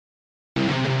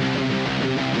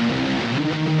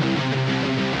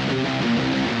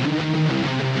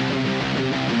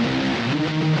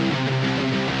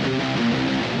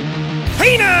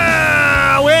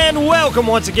Welcome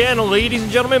once again, ladies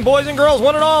and gentlemen, boys and girls,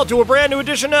 one and all, to a brand new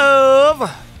edition of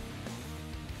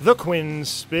The Quinn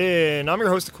Spin. I'm your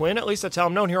host, The Quinn. At least that's how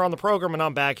I'm known here on the program, and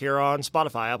I'm back here on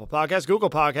Spotify, Apple Podcasts, Google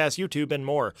Podcasts, YouTube, and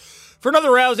more for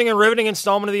another rousing and riveting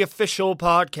installment of the official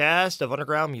podcast of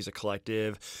Underground Music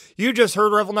Collective. You just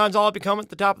heard Revel 9's All It Become at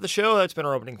the top of the show. That's been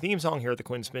our opening theme song here at The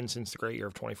Quinn Spin since the great year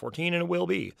of 2014, and it will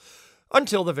be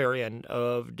until the very end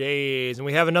of days. And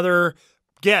we have another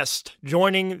guest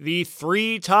joining the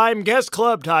three-time guest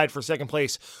club, tied for second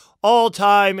place all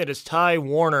time. It is Ty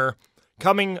Warner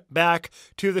coming back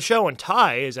to the show, and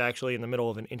Ty is actually in the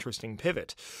middle of an interesting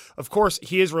pivot. Of course,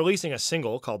 he is releasing a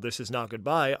single called This Is Not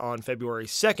Goodbye on February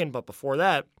 2nd, but before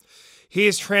that, he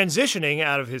is transitioning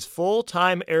out of his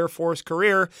full-time Air Force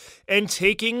career and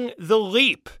taking the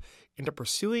leap into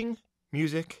pursuing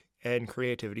music and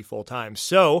creativity full-time.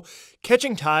 So,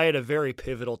 catching Ty at a very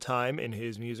pivotal time in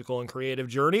his musical and creative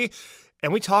journey,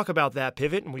 and we talk about that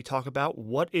pivot, and we talk about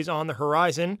what is on the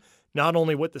horizon, not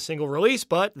only with the single release,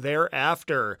 but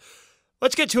thereafter.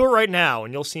 Let's get to it right now,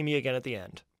 and you'll see me again at the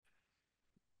end.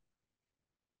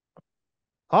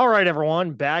 All right,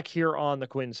 everyone, back here on the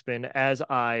Quinn Spin, as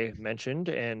I mentioned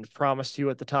and promised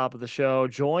you at the top of the show,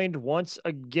 joined once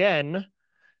again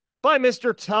by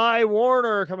Mr. Ty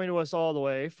Warner, coming to us all the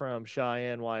way from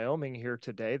Cheyenne, Wyoming here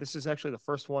today. This is actually the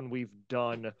first one we've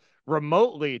done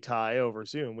remotely, Ty, over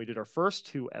Zoom. We did our first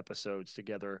two episodes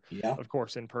together, of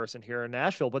course, in person here in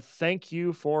Nashville. But thank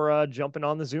you for jumping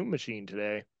on the Zoom machine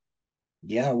today.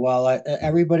 Yeah, well,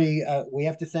 everybody, we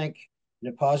have to thank, in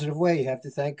a positive way, you have to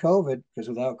thank COVID, because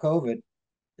without COVID,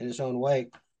 in its own way,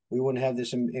 we wouldn't have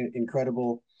this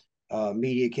incredible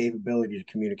media capability to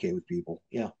communicate with people.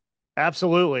 Yeah.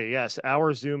 Absolutely, yes.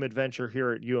 Our Zoom adventure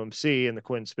here at UMC and the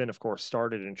Quinn Spin, of course,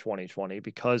 started in 2020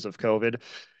 because of COVID.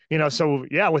 So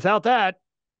yeah, without that,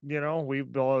 we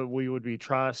would be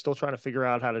still trying to figure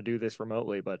out how to do this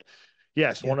remotely. But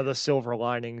yes, one of the silver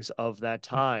linings of that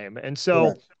time. And so,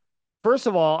 Correct. first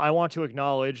of all, I want to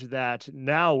acknowledge that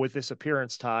now with this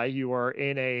appearance, Ty, you are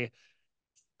in a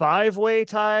five-way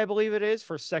tie, I believe it is,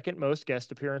 for second most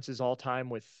guest appearances all time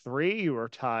with 3. You are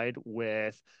tied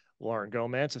with Lauren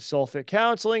Gomez of Soulfit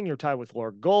Counseling. You're tied with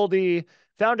Laura Goldie,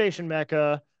 Foundation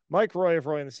Mecca, Mike Roy of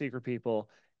Roy and the Secret People,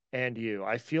 and you.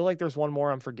 I feel like there's one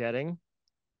more I'm forgetting.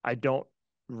 I don't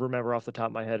remember off the top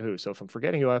of my head who. So if I'm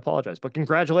forgetting you, I apologize. But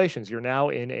congratulations. You're now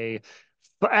in a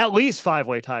at least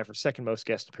five-way tie for second most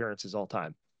guest appearances all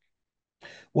time.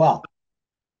 Well,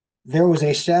 there was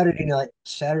a Saturday Night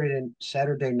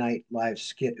Live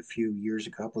skit a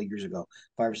couple of years ago,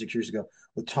 5 or 6 years ago,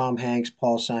 with Tom Hanks,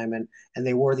 Paul Simon, and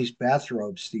they wore these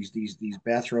bathrobes, these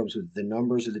bathrobes with the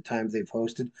numbers of the times they've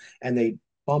hosted, and they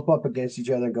bump up against each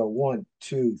other and go 1,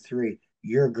 2, 3.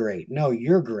 You're great. No,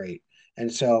 you're great.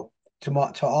 And so to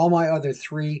all my other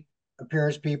 3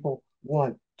 appearance people,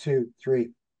 1, 2,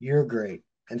 3. You're great.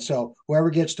 And so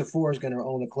whoever gets to 4 is going to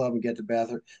own the club and get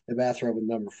the bathrobe with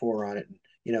number 4 on it. And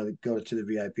go to the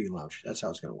VIP lounge. That's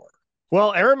how it's going to work.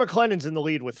 Well, Erin McClennan's in the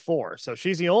lead with 4, so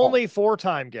she's the only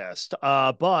 4-time guest.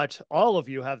 But all of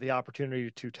you have the opportunity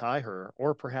to tie her,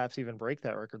 or perhaps even break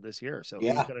that record this year. So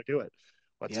who's going to do it?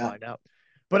 Let's find out.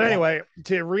 But anyway,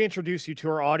 to reintroduce you to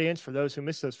our audience, for those who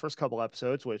missed those first couple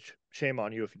episodes, which shame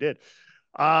on you if you did,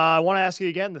 I want to ask you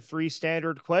again the 3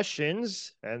 standard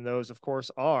questions, and those, of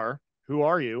course, are: who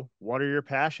are you? What are your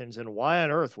passions? And why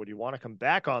on earth would you want to come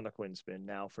back on the Quinn Spin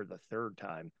now for the 3rd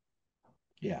time?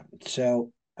 Yeah.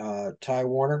 So, Ty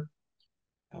Warner,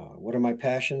 what are my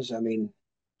passions? I mean,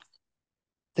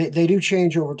 they do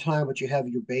change over time, but you have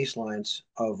your baselines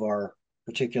of our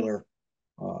particular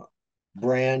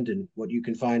brand and what you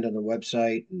can find on the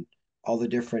website and all the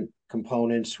different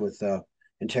components with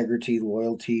integrity,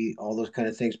 loyalty, all those kind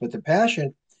of things. But the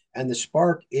passion and the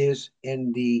spark is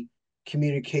in the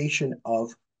communication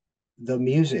of the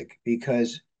music,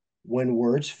 because when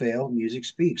words fail, music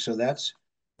speaks. So that's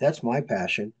my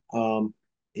passion,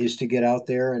 is to get out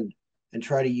there and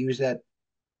try to use that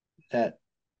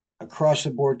across the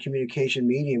board communication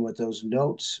medium with those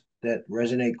notes that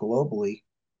resonate globally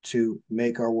to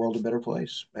make our world a better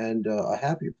place and a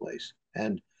happier place.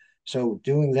 And so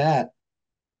doing that,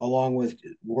 along with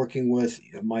working with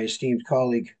my esteemed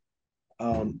colleague,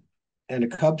 and a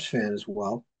Cubs fan as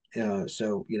well.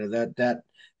 So that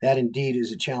indeed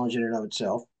is a challenge in and of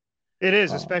itself. It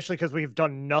is, especially because we've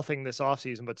done nothing this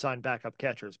offseason but sign backup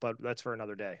catchers. But that's for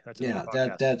another day. That's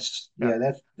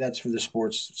that's for the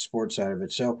sports side of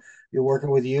it. So you're working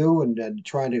with you and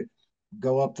trying to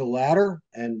go up the ladder,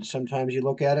 and sometimes you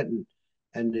look at it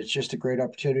and it's just a great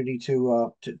opportunity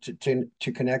to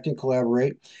connect and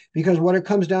collaborate, because what it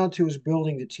comes down to is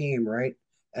building the team, right?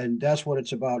 And that's what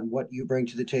it's about and what you bring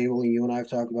to the table. And you and I have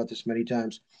talked about this many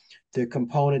times. The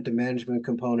management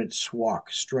component, SWOC,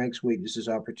 strengths, weaknesses,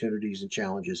 opportunities, and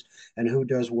challenges, and who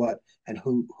does what, and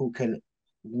who can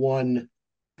one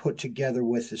put together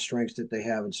with the strengths that they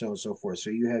have, and so on and so forth. So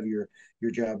you have your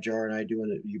job jar, and I do,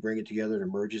 and you bring it together, and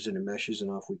it merges and it meshes, and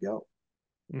off we go.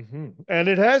 And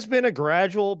it has been a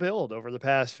gradual build over the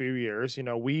past few years.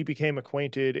 We became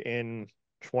acquainted in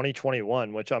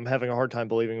 2021, which I'm having a hard time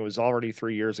believing it was already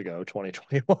 3 years ago, Yeah,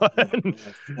 2021.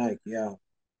 yeah, thank yeah.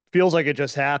 Feels like it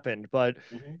just happened. But,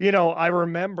 Mm-hmm. I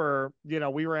remember,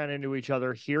 we ran into each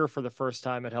other here for the first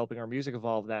time at Helping Our Music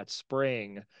Evolve that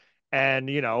spring. And,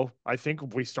 I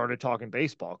think we started talking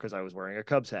baseball because I was wearing a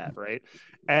Cubs hat, right?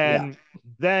 Yeah. And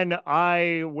then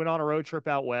I went on a road trip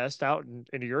out west,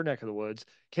 into your neck of the woods,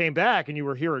 came back, and you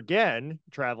were here again,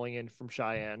 traveling in from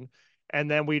Cheyenne. And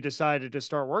then we decided to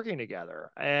start working together.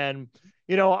 And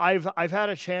I've had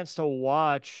a chance to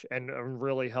watch and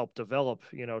really help develop,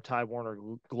 Ty Warner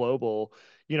Global,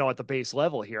 at the base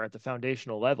level here, at the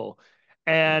foundational level.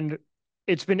 Yeah. And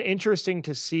it's been interesting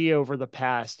to see over the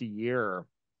past year,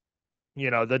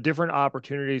 the different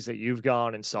opportunities that you've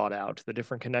gone and sought out, the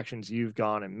different connections you've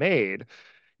gone and made,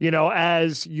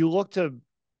 as you look to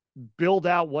build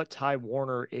out what Ty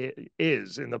Warner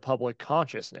is in the public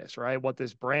consciousness, right? What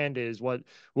this brand is, what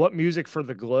music for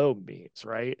the globe means,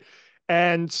 right?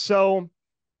 And so,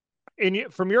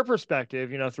 from your perspective,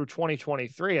 through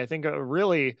 2023, I think a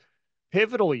really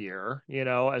pivotal year,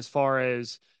 as far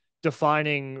as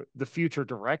defining the future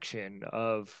direction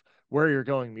of where you're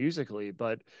going musically.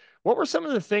 But what were some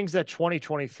of the things that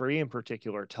 2023 in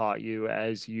particular taught you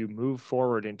as you move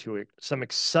forward into some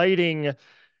exciting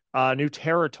new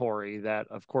territory that,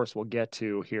 of course, we'll get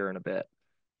to here in a bit?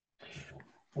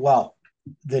 Well,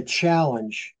 the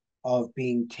challenge of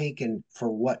being taken for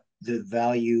what the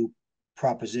value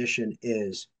proposition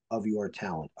is of your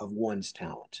talent, of one's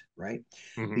talent, right?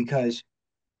 Hmm. Because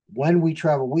when we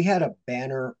travel, we had a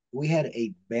banner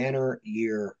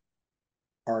year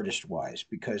artist wise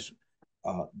because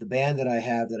the band that I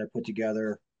have that I put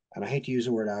together, and I hate to use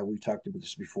the word I, we've talked about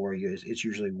this before, it's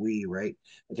usually we, right?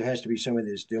 But there has to be somebody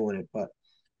that's doing it. But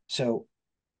so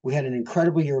we had an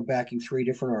incredible year backing three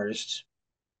different artists,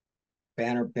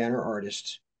 banner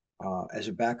artists, as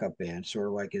a backup band, sort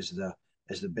of like as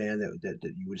the band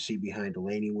that you would see behind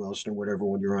Delaney Wilson or whatever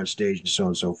when you're on stage and so on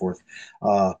and so forth,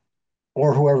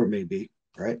 or whoever it may be,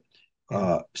 right?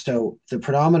 Hmm. So the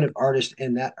predominant artist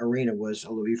in that arena was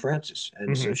Olivia Francis,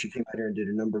 and so Hmm. she came out here and did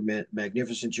a number of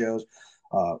magnificent shows.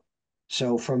 Uh,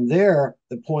 so from there,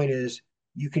 the point is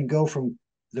you can go from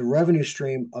the revenue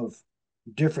stream of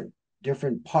different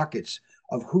different pockets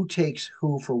of who takes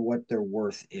who for what their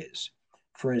worth is.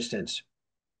 For instance,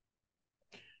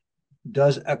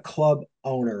 does a club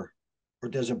owner or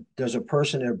does a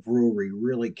person at a brewery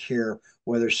really care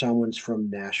whether someone's from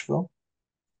Nashville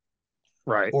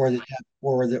Right. or that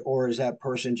or is that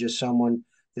person just someone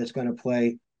that's going to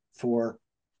play for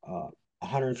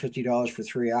 $150 for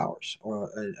 3 hours or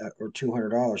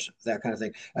 $200, that kind of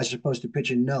thing, as opposed to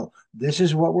pitching, no, this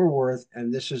is what we're worth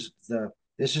and this is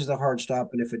the hard stop,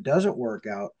 and if it doesn't work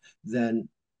out, then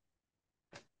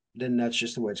that's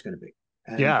just the way it's going to be.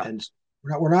 and Yeah. and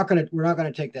we're not going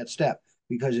to take that step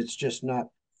because it's just not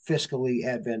fiscally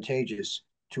advantageous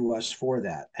to us for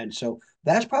that. And so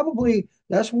that's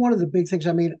one of the big things.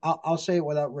 I mean, I'll say it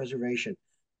without reservation.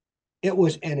 It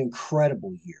was an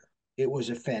incredible year. It was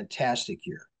a fantastic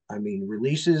year. I mean,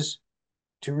 releases,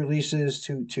 two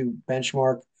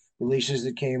benchmark releases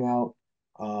that came out,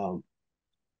 um,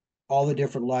 all the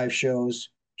different live shows,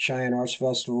 Cheyenne Arts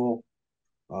Festival,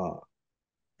 uh,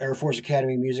 Air Force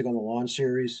Academy Music on the Lawn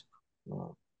series. Uh,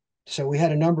 so we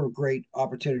had a number of great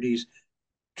opportunities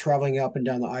traveling up and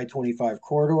down the I-25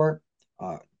 corridor.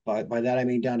 By that, I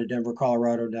mean down to Denver,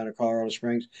 Colorado, down to Colorado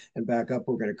Springs, and back up.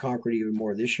 We're going to conquer it even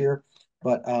more this year.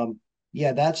 But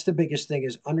yeah, that's the biggest thing,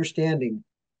 is understanding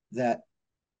that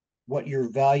what your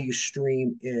value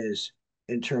stream is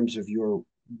in terms of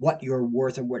what you're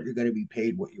worth and what you're going to be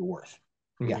paid what you're worth.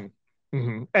 Yeah.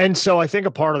 Hmm. And so I think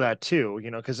a part of that too,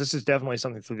 because this is definitely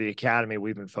something through the academy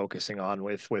we've been focusing on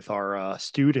with our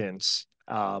students,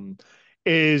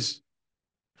 is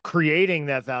creating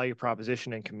that value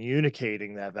proposition and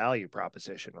communicating that value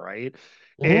proposition, right?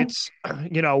 Mm-hmm. It's,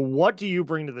 what do you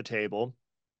bring to the table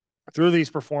through these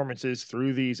performances,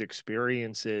 through these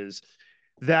experiences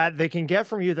that they can get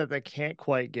from you that they can't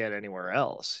quite get anywhere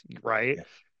else, right? Yeah.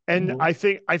 And Mm-hmm.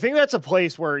 I think that's a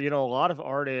place where, a lot of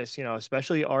artists,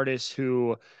 especially artists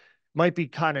who might be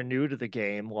kind of new to the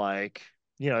game, like,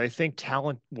 they think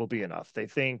talent will be enough. They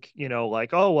think,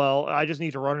 like, oh, well, I just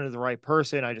need to run into the right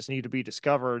person. I just need to be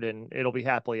discovered and it'll be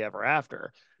happily ever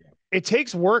after. Yeah. It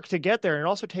takes work to get there. And it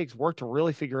also takes work to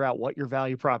really figure out what your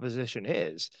value proposition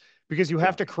is because you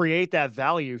have Yeah. to create that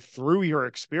value through your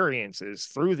experiences,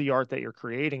 through the art that you're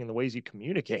creating and the ways you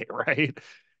communicate, right? Yeah.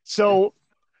 So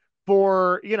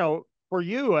for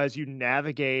you as you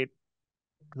navigate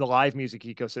the live music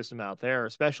ecosystem out there,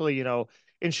 especially,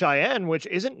 in Cheyenne, which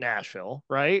isn't Nashville,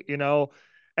 right? No.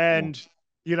 And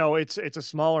it's a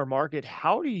smaller market.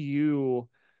 How do you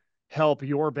help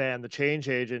your band, the Change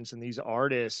Agents, and these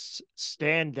artists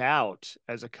stand out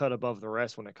as a cut above the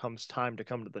rest when it comes time to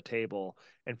come to the table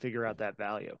and figure out that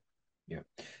value? Yeah.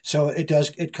 So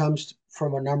it comes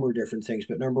from a number of different things,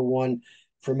 but number one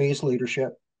for me is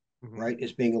leadership, Mm-hmm. right?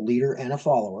 Is being a leader and a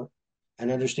follower and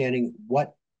understanding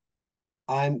what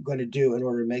I'm going to do in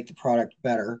order to make the product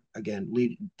better. Again,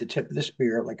 lead the tip of the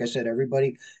spear. Like I said,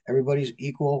 everybody's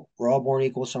equal. We're all born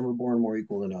equal. Some are born more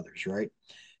equal than others, right?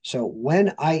 So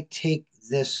when I take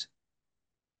this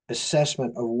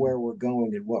assessment of where we're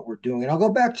going and what we're doing, and I'll go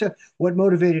back to what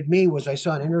motivated me was I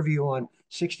saw an interview on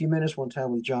 60 Minutes one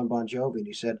time with John Bon Jovi, and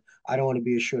he said, "I don't want to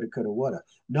be a shoulda, coulda, woulda."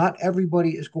 Not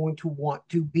everybody is going to want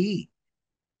to be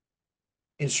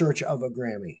in search of a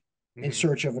Grammy, in Mm-hmm.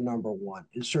 search of a number one,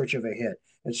 in search of a hit,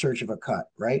 in search of a cut,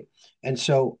 right? And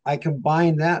so I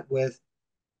combine that with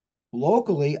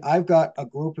locally, I've got a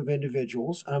group of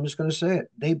individuals, and I'm just going to say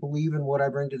it. They believe in what I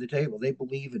bring to the table. They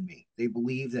believe in me. They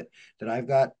believe that I've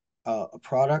got a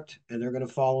product, and they're going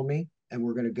to follow me, and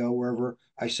we're going to go wherever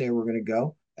I say we're going to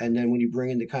go. And then when you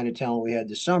bring in the kind of talent we had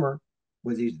this summer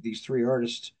with these three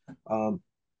artists, um,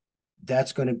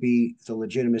 that's going to be the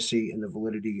legitimacy and the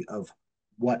validity of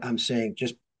what I'm saying.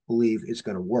 Just believe it's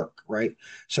going to work, right?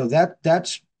 So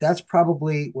that's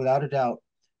probably without a doubt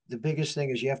the biggest thing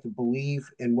is you have to believe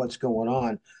in what's going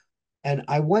on. And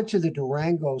I went to the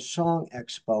Durango Song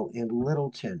Expo in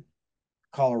Littleton,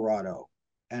 Colorado,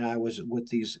 and I was with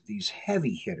these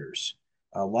heavy hitters,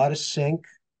 a lot of sync,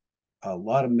 a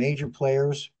lot of major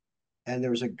players, and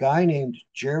there was a guy named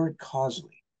Jared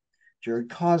Cosley. Jared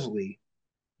Cosley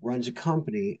runs a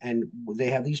company and they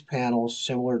have these panels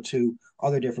similar to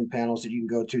other different panels that you can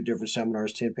go to, different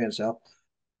seminars, Tin Pan South.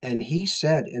 And he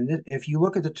said, and if you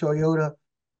look at the Toyota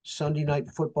Sunday night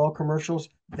football commercials,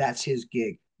 that's his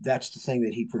gig. That's the thing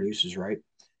that he produces, right?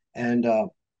 And and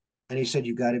he said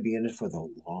you got to be in it for the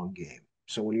long game.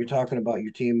 So when you're talking about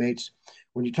your teammates,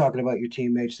 when you're talking about your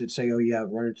teammates that say, "Oh yeah,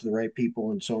 run into the right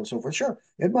people," and so on and so forth, sure,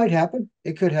 it might happen.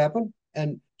 It could happen,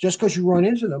 and just because you run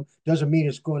into them doesn't mean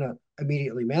it's going to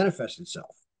immediately manifest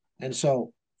itself. And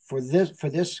so for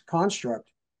this construct,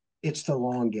 it's the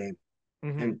long game,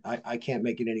 Mm-hmm. and I can't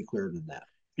make it any clearer than that.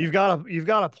 You've got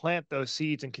to plant those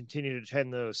seeds and continue to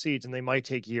tend those seeds, and they might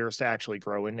take years to actually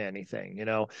grow into anything.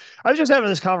 I was just having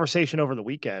this conversation over the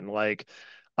weekend. Like,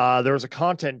 there was a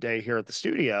content day here at the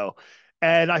studio,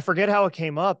 and I forget how it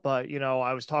came up, but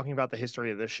I was talking about the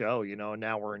history of this show. And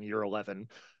now we're in year 11,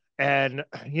 and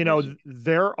Crazy.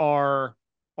 there are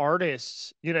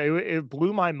artists. It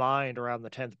blew my mind around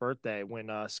the 10th birthday when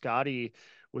Scotty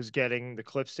was getting the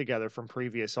clips together from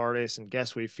previous artists and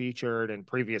guests we featured and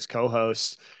previous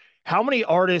co-hosts. How many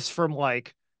artists from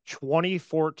like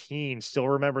 2014 still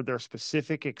remember their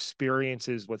specific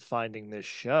experiences with finding this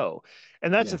show?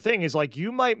 And that's the Yeah, thing is like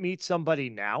you might meet somebody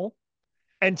now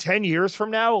and 10 years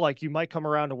from now, like you might come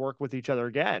around to work with each other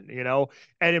again,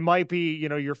 and it might be,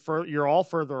 you're all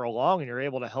further along and you're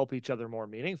able to help each other more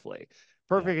meaningfully. yeah,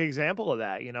 Perfect example of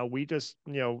that. We just,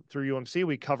 through UMC,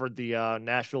 we covered the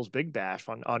Nashville's Big Bash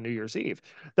on New Year's Eve.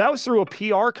 That was through a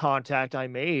PR contact I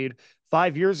made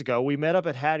 5 years ago. We met up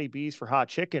at Hattie B's for hot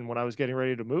chicken when I was getting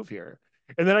ready to move here.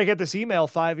 And then I get this email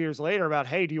 5 years later about,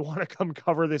 hey, do you want to come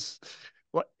cover this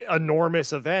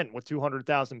enormous event with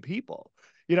 200,000 people?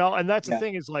 And that's the yeah.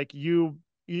 thing is like you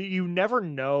never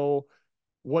know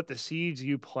what the seeds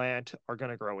you plant are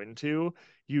going to grow into.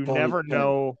 You Totally, never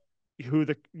totally.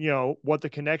 know what the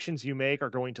connections you make are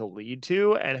going to lead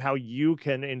to and how you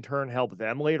can in turn help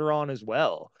them later on as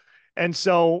well. And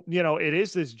so, it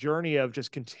is this journey of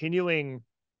just continuing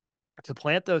to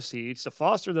plant those seeds, to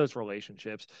foster those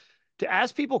relationships, to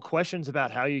ask people questions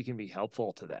about how you can be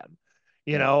helpful to them,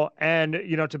 Yeah, and,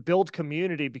 to build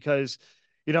community because,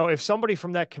 if somebody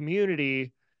from that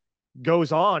community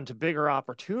goes on to bigger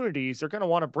opportunities, they're going to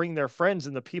want to bring their friends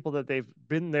and the people that they've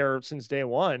been there since day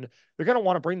one. They're going to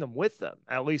want to bring them with them.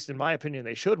 At least in my opinion,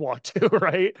 they should want to,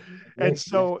 right? And agree. Yeah,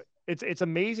 so it's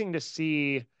amazing to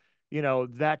see,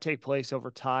 that take place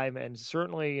over time. And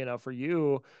certainly, for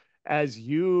you, as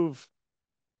you've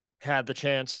had the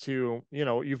chance to,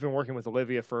 you've been working with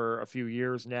Olivia for a few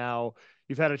years now.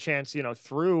 You've had a chance,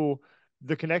 through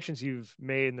the connections you've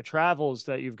made and the travels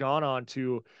that you've gone on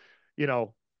to, you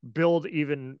know, build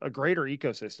even a greater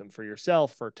ecosystem for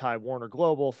yourself, for Time Warner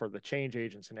Global, for the change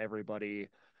agents and everybody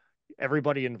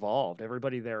involved,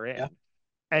 everybody Yeah, therein.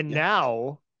 And yeah,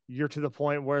 now you're to the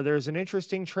point where there's an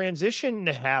interesting transition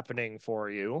happening for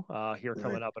you here right,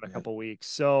 coming up in a yeah. couple weeks.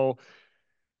 So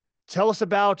tell us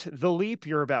about the leap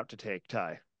you're about to take,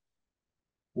 Ty.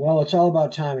 Well, it's all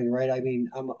about timing, right? I mean,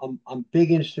 I'm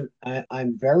big into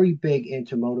I'm very big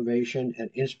into motivation and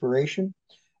inspiration,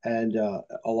 and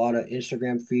a lot of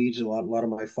Instagram feeds. A lot of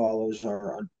my follows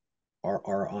are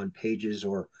on pages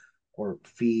or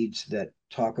feeds that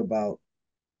talk about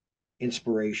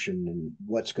inspiration and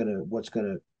what's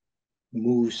gonna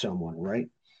move someone, right?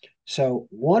 So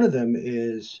one of them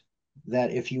is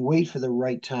that if you wait for the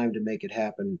right time to make it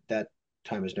happen, that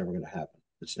time is never going to happen.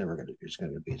 It's never going to. It's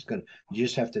going to be. It's going to. You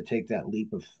just have to take that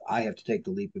leap of. I have to take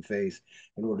the leap of faith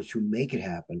in order to make it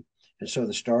happen. And so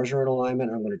the stars are in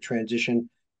alignment. I'm going to transition.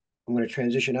 I'm going to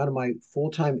transition out of my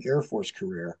full-time Air Force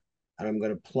career, and I'm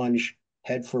going to plunge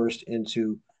headfirst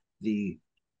into the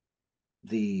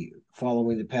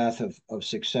following the path of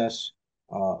success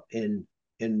in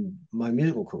my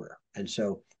musical career. And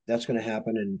so that's going to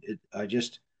happen. And I've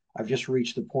just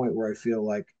reached the point where I feel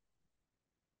like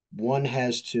one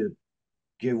has to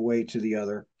give way to the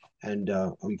other, and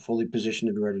I'm fully positioned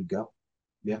and ready to go.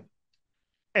 Yeah,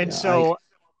 And yeah. I so,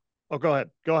 oh, go ahead.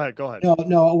 Go ahead. Go ahead. No,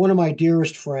 no. One of my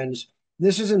dearest friends.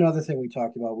 This is another thing we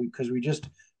talked about because we just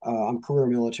I'm career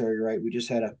military, right? We just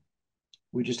had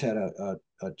a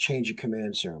change of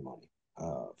command ceremony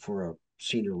for a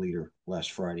senior leader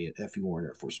last Friday at FE Warren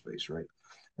Air Force Base, right?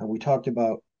 And we talked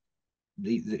about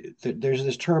there's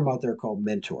this term out there called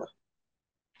mentor,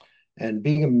 and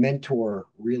being a mentor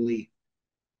really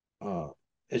uh,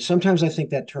 sometimes I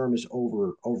think that term is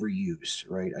overused,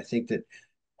 right? I think that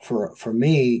for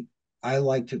me, I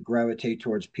like to gravitate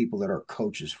towards people that are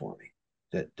coaches for me,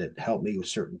 that help me with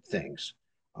certain things.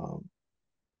 Um,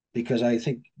 because I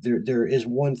think there is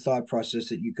one thought process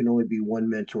that you can only be one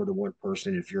mentor to one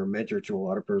person. If you're a mentor to a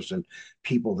lot of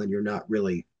people, then you're not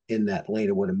really in that lane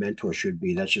of what a mentor should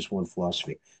be. That's just one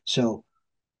philosophy. So,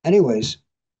 anyways,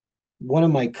 one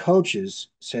of my coaches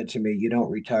said to me, "You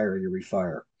don't retire, you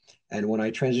refire." And when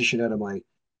I transitioned out of my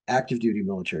active duty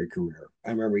military career,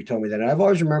 I remember he told me that, and I've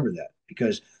always remembered that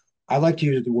because I like to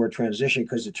use the word transition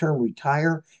because the term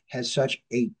retire has such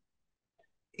a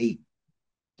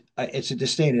it's a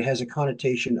disdain. It has a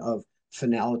connotation of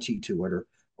finality to it,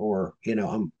 or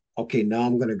I'm okay. Now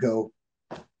I'm going to go.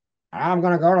 I'm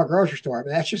going to go to a grocery store. I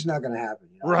mean, that's just not going to happen.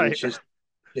 I mean, Right. it's just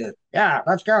yeah,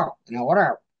 let's go.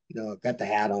 Whatever. Got the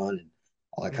hat on and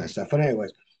all that kind of Mhm. stuff. But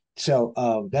anyways,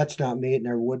 so that's not me. It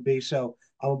never would be. So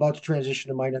I'm about to transition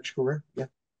to my next career. Yeah,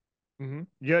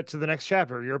 Yeah, to the next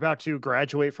chapter. You're about to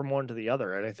graduate from one to the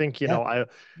other. And I think, yeah.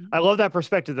 I love that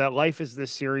perspective that life is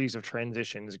this series of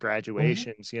transitions, Mhm.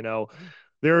 graduations,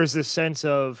 there is this sense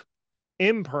of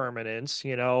impermanence,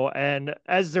 and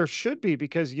as there should be,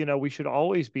 because, we should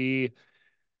always be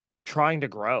trying to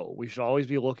grow. We should always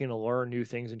be looking to learn new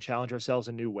things and challenge ourselves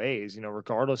in new ways,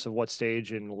 regardless of what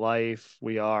stage in life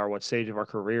we are, what stage of our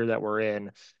career that we're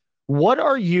in. What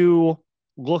are you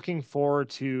looking forward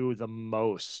to the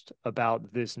most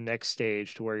about this next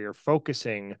stage to where you're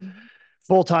focusing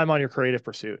full time on your creative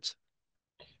pursuits?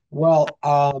 Well,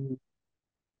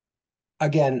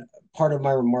 again, part of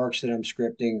my remarks that I'm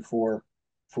scripting for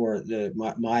the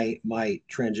my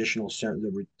transitional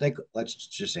ceremony, let's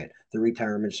just say it, the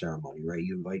retirement ceremony, right?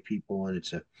 You invite people and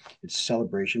it's a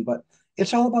celebration, but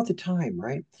it's all about the time,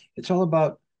 right? It's all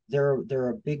about there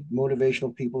are big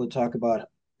motivational people that talk about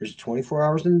there's 24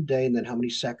 hours in a day and then how many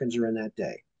seconds are in that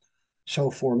day. So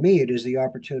for me, it is the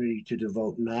opportunity to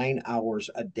devote 9 hours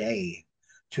a day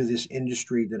to this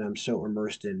industry that I'm so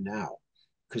immersed in now.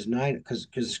 Because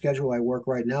the schedule I work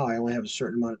right now, I only have a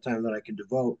certain amount of time that I can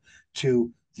devote to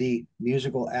the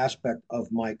musical aspect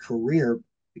of my career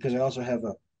because I also have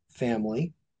a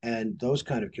family and those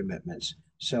kind of commitments.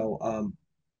 So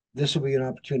this will be an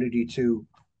opportunity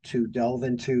to delve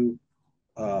into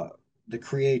uh, the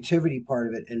creativity part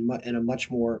of it in a much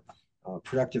more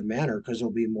productive manner because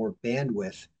there'll be more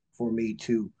bandwidth for me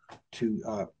to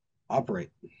operate.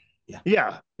 Yeah.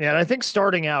 Yeah. Yeah. And I think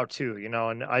starting out too,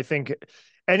 and I think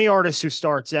any artist who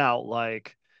starts out,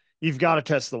 like, you've got to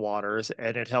test the waters,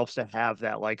 and it helps to have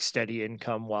that like steady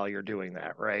income while you're doing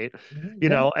that. Right.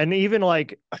 Yeah. And even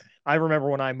like, I remember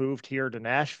when I moved here to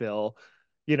Nashville,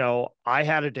 I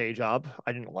had a day job.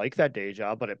 I didn't like that day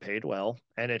job, but it paid well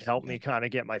and it helped Yeah. me kind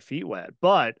of get my feet wet.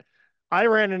 But I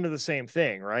ran into the same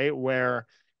thing, right? Where,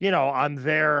 I'm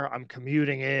there, I'm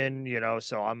commuting in,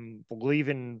 so I'm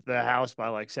leaving the house by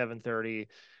like 7:30,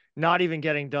 not even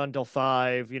getting done till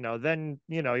 5, then,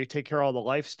 you take care of all the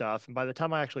life stuff. And by the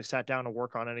time I actually sat down to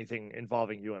work on anything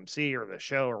involving UMC or the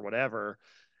show or whatever,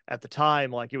 at the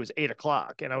time, like it was 8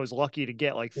 o'clock, and I was lucky to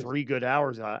get like 3 good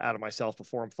hours out of myself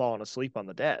before I'm falling asleep on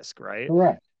the desk, right?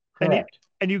 Correct. And you Correct.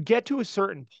 and you get to a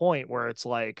certain point where it's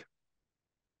like,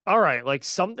 all right, like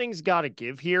something's got to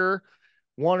give here,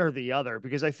 one or the other,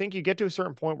 because I think you get to a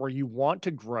certain point where you want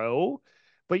to grow,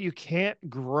 but you can't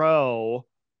grow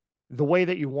the way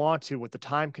that you want to with the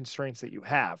time constraints that you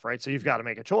have, right? So you've got to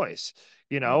make a choice.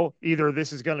 Yeah. Either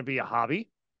this is going to be a hobby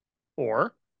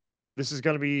or this is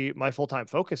going to be my full-time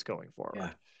focus going Yeah.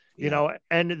 forward. Yeah.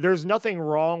 And there's nothing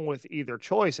wrong with either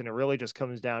choice, and it really just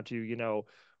comes down to,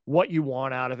 what you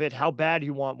want out of it, how bad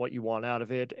you want what you want out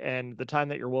of it, and the time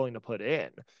that you're willing to put in.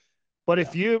 But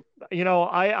Yeah. if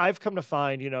I've come to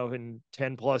find, in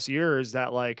 10 plus years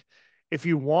that like if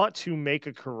you want to make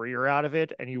a career out of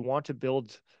it and you want to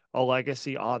build a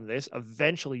legacy on this,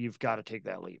 eventually you've got to take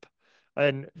that leap.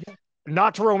 And Yeah.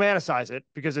 not to romanticize it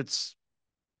because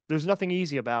there's nothing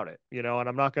easy about it, and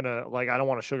I'm not gonna like I don't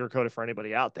want to sugarcoat it for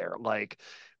anybody out there. Like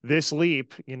this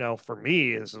leap, for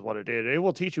me, this is what it did. It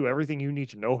will teach you everything you need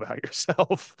to know about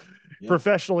yourself, Yeah.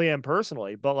 professionally and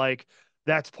personally. But like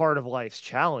that's part of life's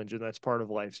challenge and that's part of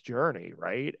life's journey,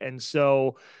 right? And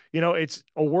so, it's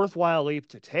a worthwhile leap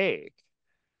to take.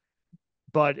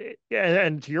 But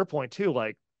and to your point too,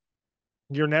 like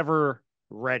you're never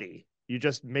ready. You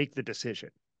just make the decision,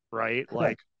 right? Correct.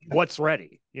 Like, Yeah. what's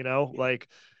ready? Yeah. Like,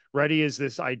 ready is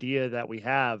this idea that we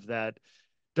have that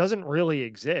doesn't really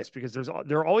exist because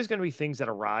there are always going to be things that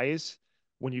arise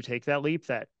when you take that leap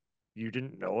that you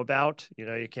didn't know about.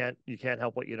 You can't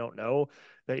help what you don't know,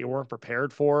 that you weren't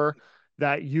prepared for,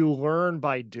 that you learn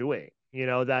by doing.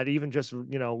 That even just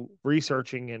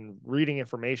researching and reading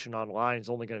information online is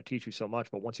only going to teach you so much.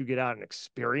 But once you get out and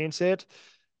experience it,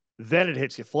 then it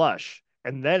hits you flush.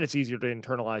 And then it's easier to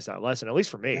internalize that lesson, at least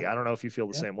for me. Yeah. I don't know if you feel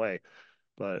the Yeah. same way,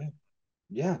 but Yeah.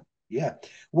 Yeah. Yeah.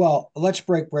 Well, let's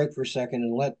break for a second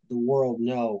and let the world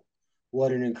know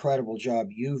what an incredible job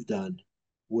you've done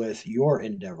with your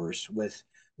endeavors with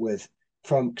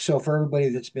from so for everybody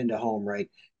that's been to home, right?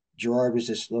 Gerard was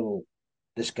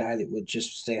this guy that would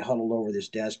just stay huddled over this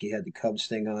desk. He had the Cubs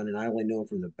thing on, and I only knew him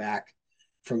from the back,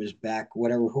 from his back,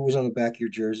 whatever. Who was on the back of your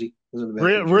jersey? Who was on the back of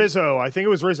your jersey? Rizzo, I think it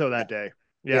was Rizzo Yeah. that day.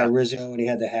 Yeah, Yeah. Rizzo, and he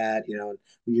had the hat, and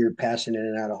you're passing in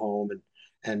and out of home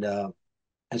and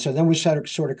and so then we sort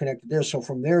of connected there. So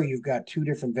from there, you've got two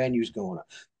different venues going on.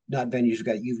 Not venues,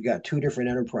 you've got two different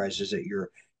enterprises that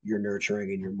you're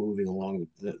nurturing and you're moving along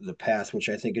the path, which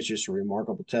I think is just a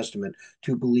remarkable testament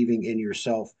to believing in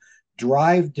yourself.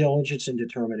 Drive, diligence, and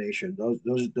determination. Those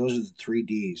are the three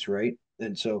D's, right?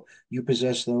 And so you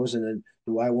possess those, and then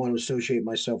do I want to associate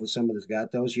myself with someone that's got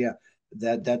those? Yeah,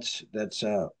 that's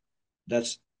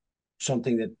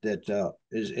something that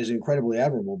is incredibly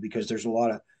admirable because there's a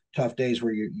lot of tough days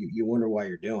where you wonder why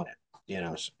you're doing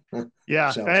it. So,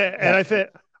 Yeah. so And yeah.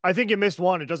 I think you missed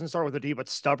one. It doesn't start with a D, but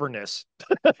stubbornness.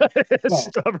 Well,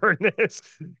 Stubbornness.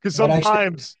 Because what I say,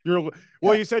 sometimes well,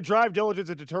 yeah, you said drive, diligence,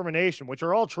 and determination, which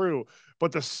are all true,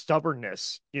 but the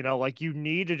stubbornness, like you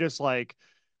need to just like,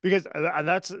 because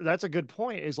that's a good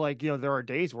point, is like, there are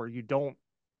days where you don't,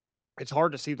 it's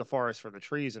hard to see the forest for the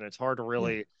trees, and it's hard to yeah,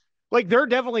 really, like, there are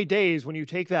definitely days when you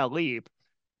take that leap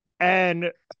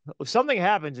and something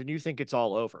happens and you think it's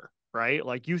all over, right?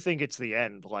 Like you think it's the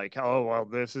end, like, oh well,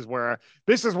 this is where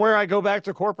I go back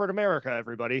to corporate America,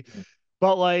 everybody. yeah,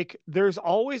 But like there's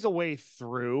always a way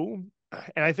through.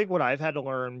 And I think what I've had to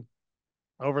learn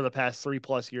over the past 3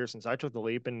 plus years since I took the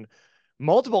leap, and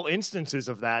multiple instances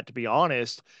of that, to be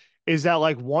honest, is that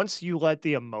like once you let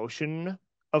the emotion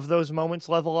of those moments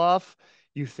level off,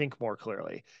 you think more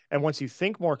clearly. And once you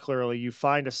think more clearly, you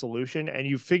find a solution and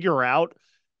you figure out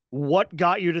what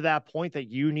got you to that point that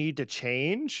you need to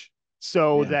change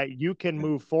so yeah, that you can yeah,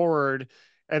 move forward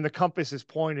and the compass is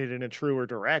pointed in a truer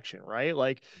direction, right?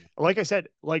 Like I said,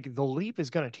 like the leap is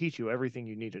going to teach you everything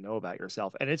you need to know about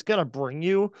yourself, and it's going to bring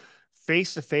you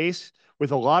face to face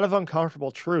with a lot of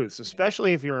uncomfortable truths, yeah,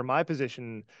 especially if you're in my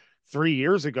position 3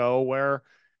 years ago where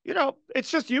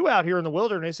it's just you out here in the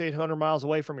wilderness, 800 miles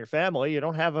away from your family. You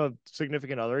don't have a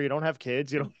significant other. You don't have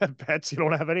kids. You don't have pets. You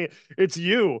don't have any. It's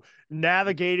you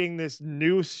navigating this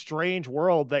new, strange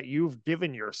world that you've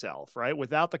given yourself, right?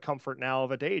 Without the comfort now of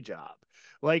a day job.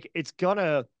 Like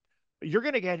you're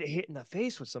going to get hit in the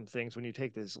face with some things when you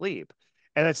take this leap.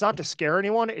 And it's not to scare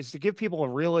anyone, it's to give people a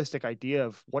realistic idea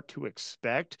of what to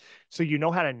expect so you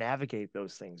know how to navigate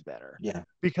those things better. yeah, yeah,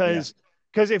 Because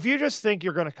Because if you just think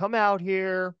you're going to come out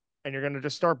here and you're going to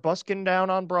just start busking down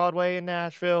on Broadway in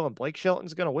Nashville and Blake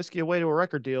Shelton's going to whisk you away to a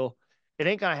record deal, it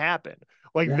ain't going to happen.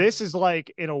 Like Yeah, this is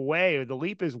like, in a way, the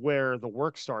leap is where the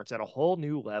work starts at a whole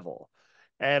new level.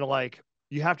 And like,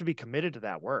 you have to be committed to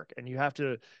that work and you have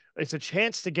to, it's a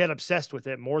chance to get obsessed with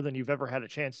it more than you've ever had a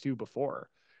chance to before,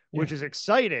 which yeah, is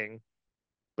exciting,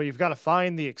 but you've got to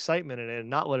find the excitement in it and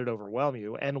not let it overwhelm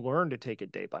you and learn to take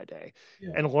it day by day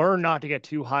yeah, and learn not to get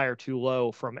too high or too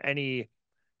low from any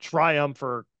triumph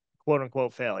or quote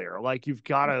unquote failure. Like you've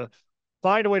got to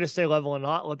find a way to stay level and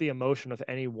not let the emotion of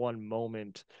any one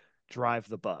moment drive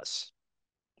the bus.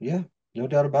 yeah. No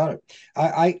doubt about it.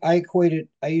 I equate it.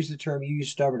 I use the term you use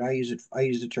stubborn. I use it. I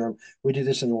use the term. We did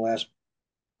this in the last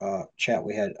chat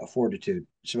we had. A fortitude.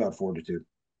 It's about fortitude.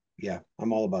 Yeah,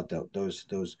 I'm all about those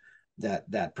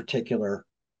that particular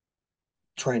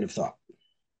train of thought.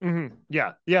 Mm-hmm.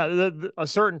 Yeah, yeah, a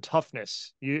certain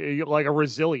toughness, you like a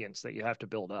resilience that you have to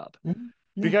build up. Mhm.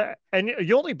 Yeah, Because and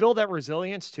you only build that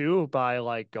resilience too by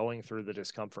like going through the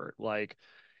discomfort. Like,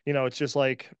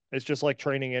 it's just like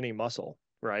training any muscle,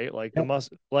 right? Like the yep,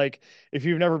 muscle, like if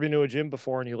you've never been to a gym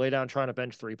before and you lay down trying to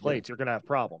bench three yeah, plates, you're gonna have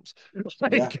problems.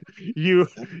 yeah, Like you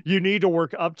yeah, you need to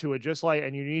work up to it, just like,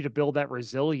 and you need to build that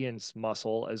resilience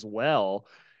muscle as well.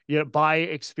 By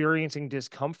experiencing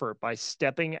discomfort, by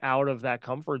stepping out of that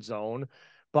comfort zone,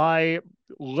 by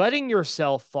letting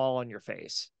yourself fall on your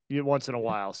face once in a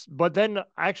yeah. while, but then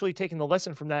actually taking the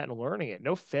lesson from that and learning it.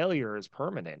 No failure is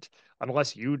permanent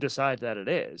unless you decide that it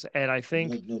is. And I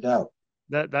No, think no doubt.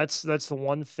 that's the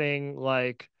one thing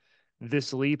like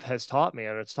this leap has taught me,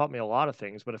 and it's taught me a lot of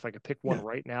things. But if I could pick one Yeah,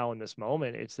 right now in this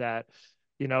moment, it's that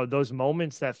those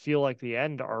moments that feel like the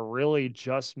end are really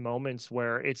just moments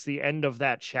where it's the end of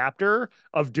that chapter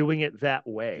of doing it that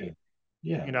yeah, way.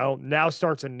 yeah, Now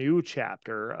starts a new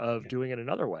chapter of yeah. doing it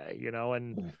another way.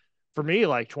 And Right. for me,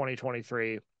 like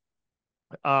 2023,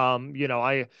 um, you know,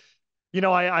 I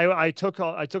I took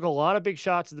a lot of big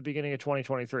shots at the beginning of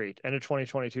 2023, end of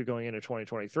 2022, going into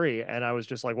 2023, and I was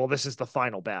just like, well, this is the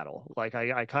final battle. Like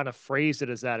I kind of phrased it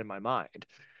as that in my mind,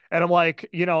 and I'm like,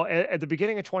 at the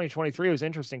beginning of 2023, it was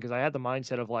interesting because I had the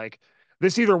mindset of like,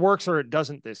 this either works or it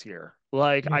doesn't this year.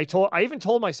 Like Yeah, I even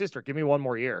told my sister, give me one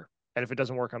more year, and if it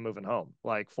doesn't work, I'm moving home.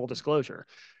 Like full disclosure.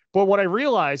 But what I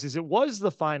realized is it was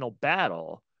the final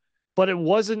battle, but it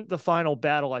wasn't the final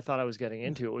battle I thought I was getting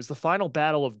yeah, into. It was the final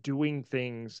battle of doing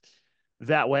things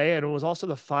that way. And it was also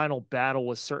the final battle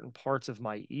with certain parts of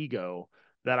my ego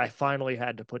that I finally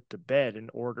had to put to bed in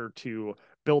order to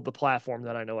build the platform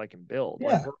that I know I can build.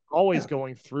 Like yeah, we're always yeah.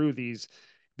 going through these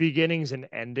beginnings and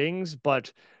endings,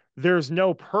 but there's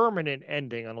no permanent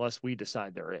ending unless we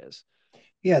decide there is.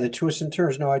 Yeah, the twists and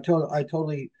turns. No, I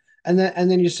totally. And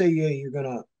then you say, yeah,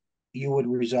 you would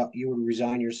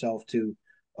resign yourself to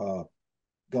uh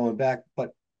going back,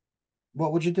 but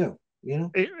what would you do? You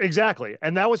know? Exactly.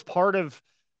 And that was part of,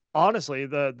 honestly,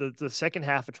 the second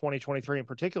half of 2023 in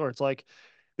particular. It's like,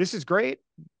 this is great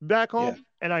back Yeah, home,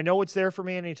 and I know it's there for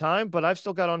me anytime, but I've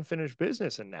still got unfinished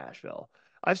business in Nashville.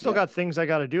 I've still yeah, got things I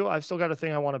got to do. I've still got a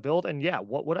thing I want to build. And yeah,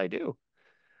 what would I do?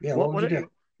 yeah. What What would you would do?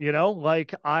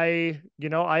 like I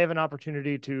have an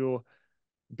opportunity to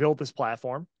build this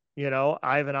platform.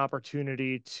 I have an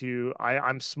opportunity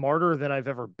I'm smarter than I've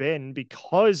ever been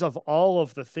because of all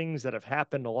of the things that have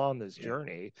happened along this Yeah,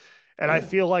 journey. And I yeah,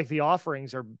 feel like the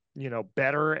offerings are,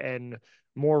 better and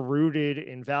more rooted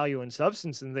in value and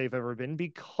substance than they've ever been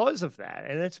because of that.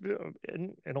 And it's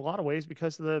in a lot of ways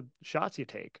because of the shots you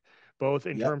take, both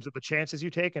in yep. terms of the chances you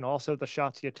take and also the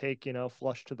shots you take,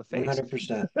 flush to the face.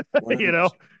 100%. One you hundred know,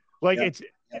 percent. like Yep, it's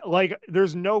yep, like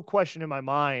there's no question in my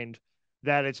mind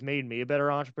that it's made me a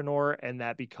better entrepreneur and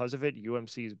that because of it,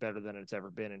 UMC is better than it's ever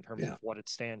been in terms of yeah. what it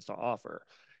stands to offer.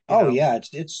 You Oh know, yeah,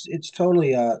 it's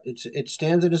totally it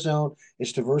stands in its own.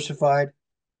 It's diversified.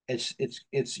 It's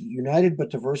united but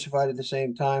diversified at the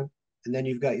same time. And then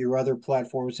you've got your other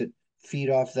platforms that feed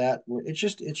off that. It's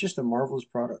just a marvelous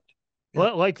product.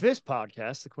 Yeah, like this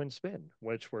podcast, The Quinn Spin,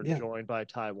 which we're yeah, joined by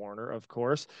Ty Warner, of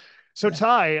course. So yeah.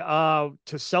 Ty,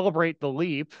 to celebrate the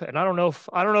leap, and I don't know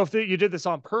if you did this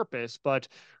on purpose, but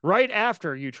right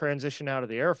after you transition out of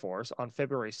the Air Force on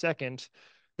February 2nd,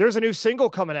 there's a new single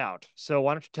coming out. So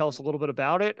why don't you tell us a little bit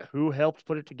about it, who helped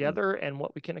put it together, and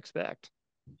what we can expect?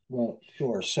 Well,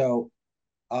 sure. So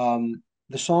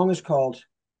the song is called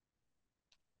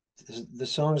the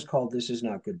song is called "This Is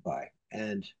Not Goodbye,"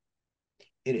 and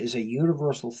it is a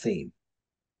universal theme.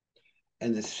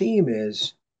 And the theme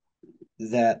is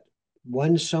that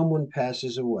when someone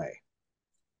passes away,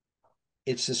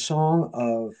 it's the song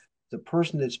of the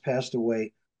person that's passed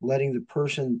away letting the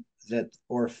person that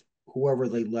or whoever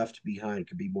they left behind,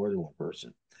 could be more than one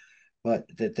person, but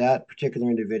that particular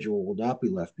individual will not be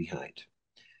left behind.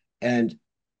 And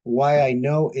why I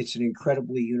know it's an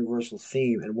incredibly universal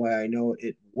theme and why I know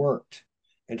it worked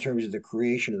in terms of the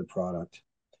creation of the product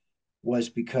was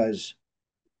because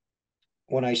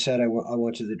when I said I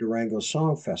went to the Durango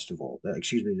Song Festival,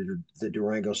 excuse me, the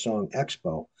Durango Song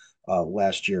Expo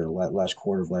last year, last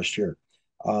quarter of last year.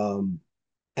 Um,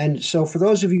 and so, for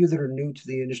those of you that are new to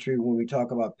the industry, when we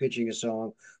talk about pitching a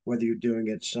song, whether you're doing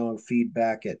it song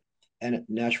feedback at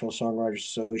Nashville Songwriters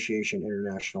Association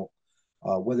International,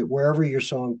 whether wherever your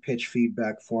song pitch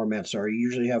feedback formats are, you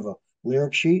usually have a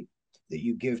lyric sheet that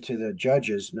you give to the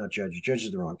judges, not judges, judges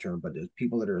is the wrong term, but the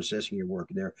people that are assessing your work,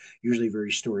 and they're usually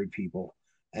very storied people.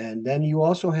 And then you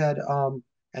also had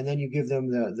and then you give them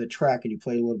the track and you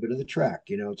play a little bit of the track.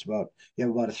 You know, it's about you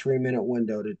have about a 3 minute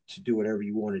window to do whatever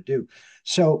you want to do.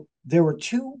 So there were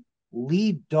two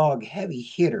lead dog heavy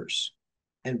hitters,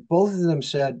 and both of them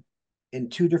said in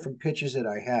two different pitches that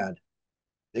I had,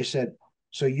 they said,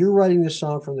 so you're writing this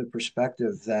song from the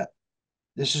perspective that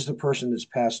this is the person that's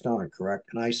passed on, correct?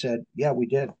 And I said, yeah, we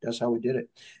did. That's how we did it.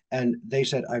 And they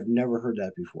said, I've never heard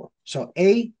that before. So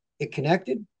A, it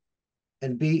connected,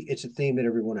 and B, it's a theme that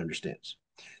everyone understands.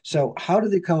 So how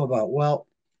did it come about? Well,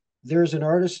 there's an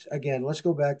artist, again, let's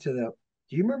go back to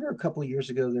do you remember a couple of years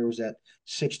ago there was that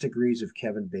 6 degrees of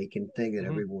Kevin Bacon thing that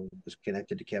Mm-hmm. everyone was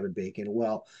connected to Kevin Bacon?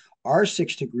 Well, our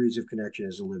 6 degrees of connection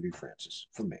is Olivia Francis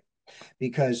for me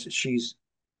because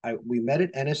we met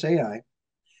at NSAI,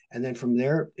 and then from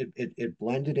there it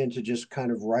blended into just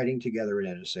kind of writing together at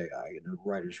NSAI in the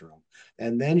writer's room.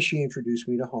 And then she introduced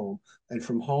me to Home, and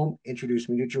from Home introduced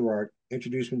me to Gerard,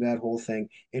 introduced me to that whole thing,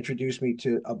 introduced me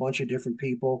to a bunch of different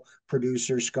people,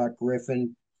 producers, Scott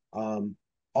Griffin, um,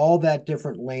 all that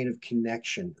different lane of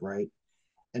connection, right?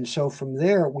 And so from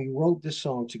there, we wrote this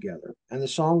song together. And the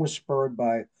song was spurred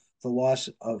by the loss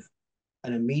of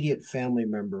an immediate family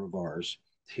member of ours.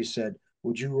 He said,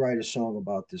 would you write a song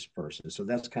about this person? So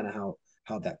that's kind of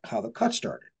how the cut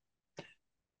started.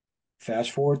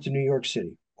 Fast forward to New York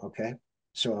City. Okay.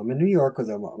 So I'm in New York with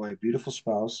my beautiful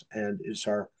spouse, and it's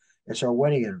our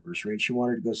wedding anniversary, and she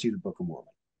wanted to go see the Book of Mormon.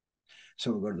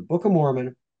 So we go to the Book of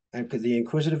Mormon, and the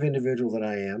inquisitive individual that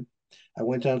I am, I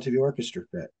went down to the orchestra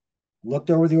pit, looked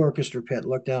over the orchestra pit,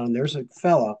 looked down, and there's a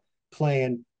fella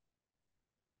playing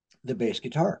the bass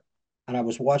guitar. And I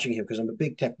was watching him because I'm a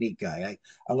big technique guy.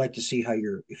 I like to see how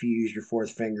if you use your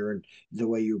fourth finger and the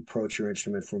way you approach your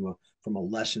instrument from a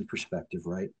lesson perspective,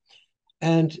 right?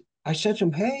 And I said to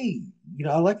him, "Hey,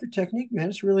 I like your technique, man.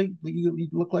 It's really you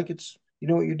look like you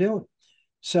know what you're doing."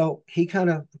 So he kind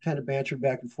of bantered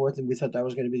back and forth, and we thought that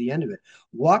was going to be the end of it.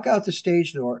 Walk out the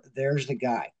stage door. There's the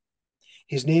guy.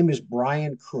 His name is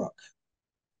Brian Crook.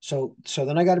 So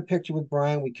then I got a picture with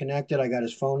Brian. We connected. I got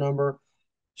his phone number.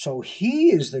 So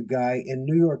he is the guy in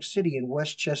New York City, in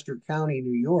Westchester County,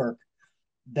 New York,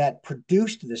 that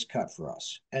produced this cut for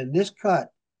us. And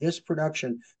this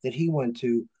production that he went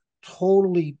to,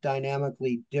 totally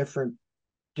dynamically different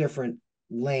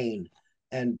lane.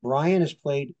 And Brian has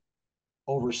played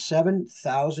over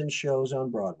 7,000 shows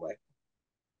on Broadway.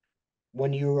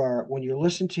 When you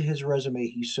listen to his resume,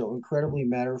 he's so incredibly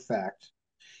matter of fact.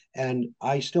 And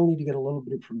I still need to get a little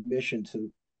bit of permission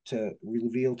to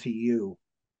reveal to you,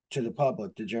 to the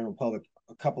public, the general public,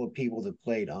 a couple of people that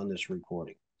played on this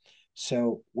recording.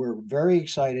 So we're very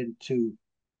excited to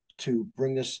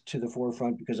bring this to the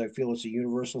forefront because I feel it's a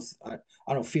universal.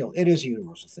 I don't feel it is a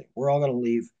universal thing. We're all going to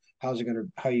leave. How are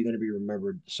you going to be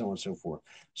remembered? So on and so forth.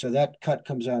 So that cut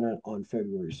comes out on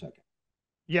February 2nd.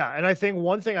 Yeah, and I think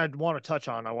one thing I'd want to touch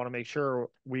on, I want to make sure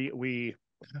we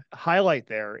highlight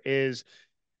there is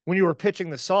when you were pitching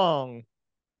the song,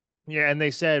 yeah, and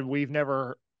they said we've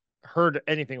never heard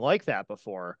anything like that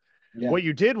before. Yeah. What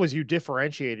you did was you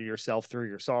differentiated yourself through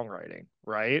your songwriting,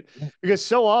 right? Yeah. Because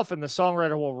so often the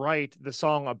songwriter will write the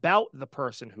song about the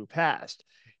person who passed.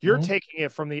 You're Mm-hmm. taking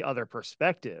it from the other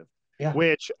perspective, Yeah.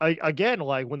 which again,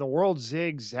 like when the world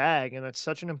zigzag, and that's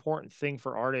such an important thing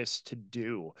for artists to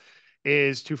do,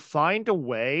 is to find a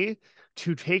way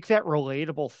to take that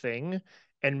relatable thing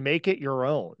and make it your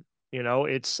own.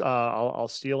 It's I'll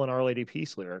steal an Our Lady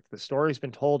Peace lyric. The story's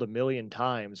been told a million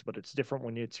times, but it's different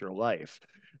when it's your life.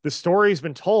 The story's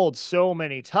been told so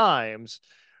many times,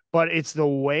 but it's the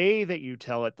way that you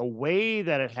tell it, the way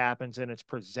that it happens and it's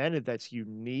presented that's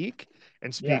unique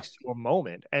and Yeah. speaks to a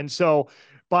moment. And so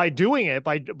by doing it,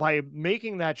 by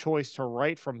making that choice to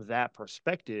write from that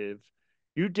perspective,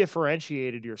 you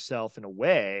differentiated yourself in a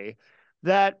way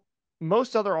that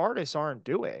most other artists aren't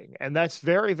doing. And that's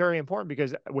very, very important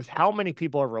because with how many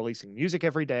people are releasing music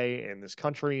every day in this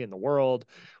country, in the world,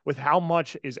 with how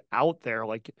much is out there,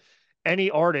 like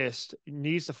any artist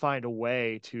needs to find a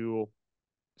way to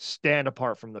stand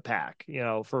apart from the pack,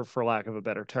 for lack of a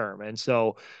better term. And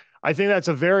so I think that's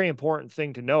a very important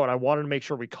thing to know. And I wanted to make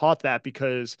sure we caught that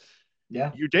because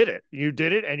Yeah. you did it. You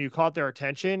did it and you caught their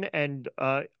attention and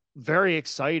very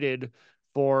excited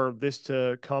for this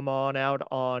to come on out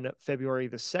on February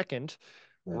the 2nd,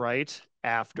 Right. right Yeah.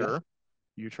 after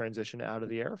you transition out of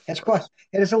the Air It's quite, Force.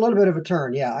 and it's a little bit of a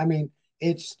turn. Yeah. I mean,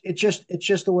 it's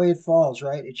just the way it falls,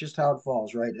 right? It's just how it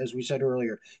falls, right? As we said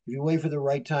earlier, if you wait for the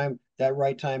right time, that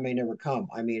right time may never come.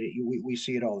 I mean, we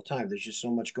see it all the time. There's just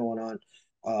so much going on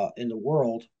in the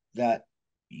world that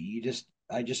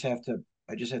I just have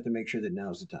to make sure that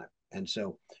now's the time. And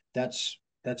so that's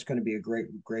going to be a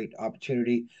great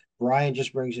opportunity. Brian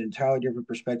just brings an entirely different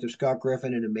perspective. Scott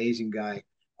Griffin, an amazing guy.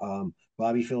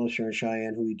 Bobby Phillips here in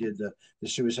Cheyenne, who he did the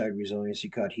suicide resiliency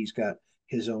cut. He's got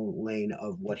his own lane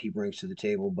of what he brings to the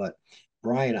table. But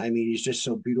Brian, I mean, he's just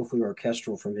so beautifully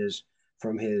orchestral from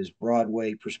his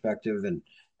Broadway perspective and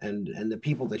the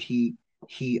people that he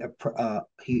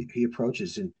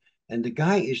approaches and the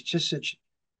guy is just such.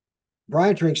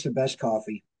 Brian drinks the best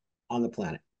coffee on the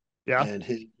planet, Yeah. and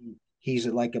he's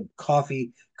like a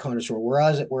coffee connoisseur.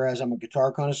 Whereas I'm a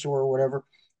guitar connoisseur or whatever.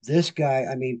 This guy,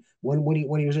 I mean, when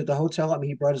he was at the hotel, I mean,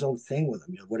 he brought his own thing with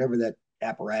him, whatever that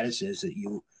apparatus is that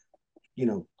you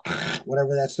know,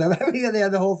 whatever that stuff. I mean, they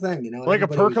had the whole thing, and Like a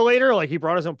everybody was, percolator, like he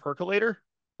brought his own percolator.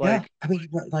 yeah. Like, I mean, he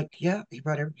brought yeah,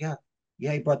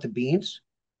 he brought the beans,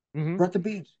 mhm. brought the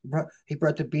beans, he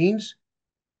brought the beans,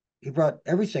 he brought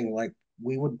everything. Like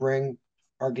we would bring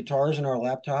our guitars and our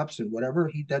laptops and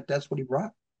whatever that's what he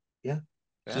brought. Yeah.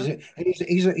 So, Yeah, and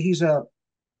he's a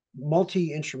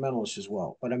multi instrumentalist as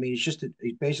well. But I mean, he's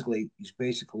basically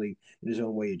in his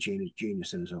own way a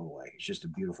genius in his own way. He's just a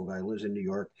beautiful guy. He lives in New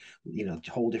York.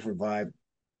 Whole different vibe.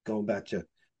 Going back to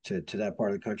that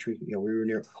part of the country.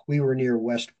 We were near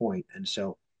West Point, and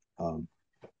so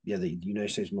yeah, the United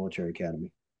States Military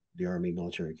Academy, the Army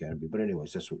Military Academy. But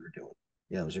anyways, that's what we're doing.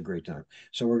 Yeah, it was a great time.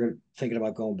 So we're thinking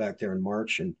about going back there in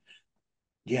March, and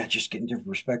yeah, just getting different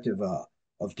perspective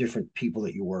of different people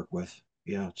that you work with.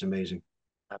 Yeah, it's amazing.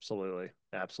 absolutely.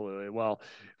 Absolutely. Well,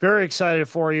 very excited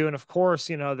for you. And of course,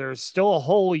 there's still a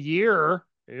whole year,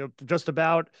 just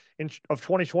about of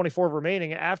 2024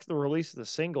 remaining after the release of the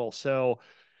single. So,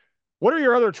 what are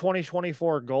your other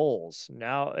 2024 goals?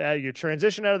 Now, you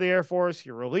transition out of the Air Force,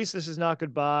 you release This Is Not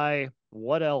Goodbye.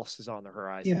 What else is on the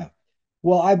horizon? Yeah.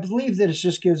 Well, I believe that it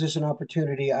just gives us an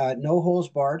opportunity. No holes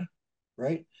barred,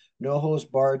 right? No holes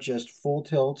barred, just full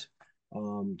tilt,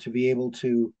 to be able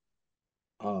to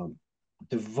um,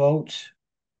 devote,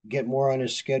 get more on a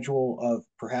schedule of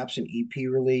perhaps an EP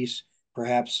release,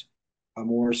 perhaps a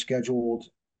more scheduled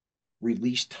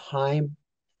release time,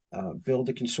 build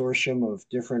a consortium of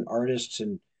different artists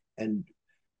and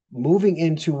moving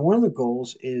into one of the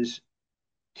goals is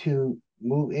to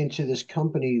move into this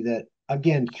company that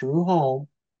again through home,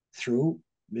 through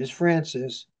Ms.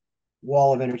 Francis,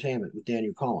 Wall of Entertainment with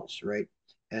Daniel Collins, right?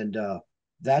 And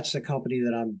that's the company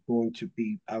that I'm going to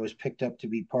be. I was picked up to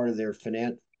be part of their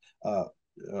uh,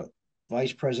 uh,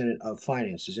 vice president of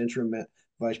finances, interim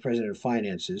vice president of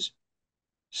finances.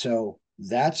 So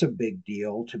that's a big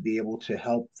deal to be able to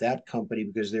help that company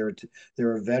because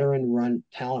they're a veteran-run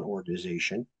talent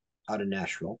organization out of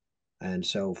Nashville, and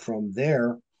so from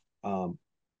there, um,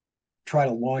 try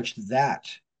to launch that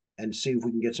and see if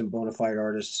we can get some bona fide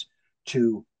artists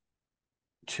to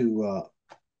to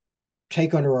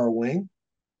take under our wing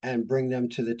and bring them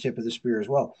to the tip of the spear as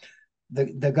well.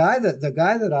 The guy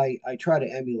that I try to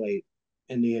emulate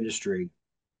in the industry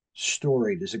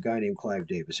storied is a guy named Clive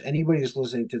Davis. Anybody that's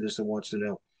listening to this that wants to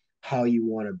know how you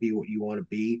want to be what you want to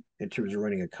be in terms of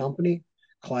running a company,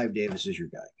 Clive Davis is your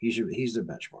guy. He's the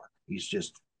benchmark. He's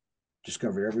just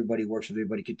discovered everybody, works with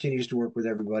everybody, continues to work with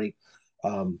everybody.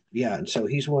 Yeah, and so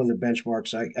he's one of the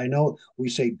benchmarks. I know we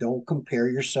say don't compare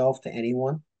yourself to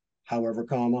anyone, however,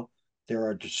 there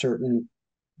are certain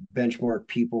benchmark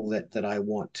people that I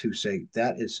want to say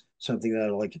that is something that I'd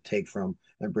like to take from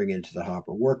and bring into the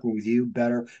hopper. Working with you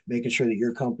better, making sure that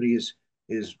your company is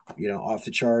off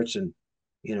the charts, and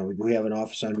we have an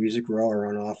office on Music Row, our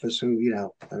own office. Who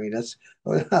I mean that's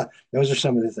those are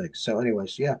some of the things. So,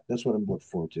 anyways, yeah, that's what I'm looking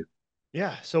forward to.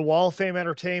 Yeah, so Wall of Fame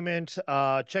Entertainment,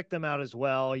 check them out as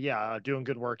well. Yeah, doing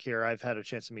good work here. I've had a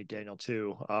chance to meet Daniel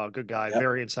too. Good guy, Yep.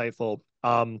 very insightful.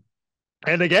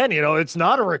 And again, it's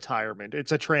not a retirement,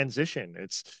 it's a transition.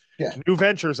 It's Yeah. new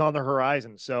ventures on the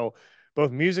horizon. So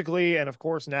both musically and of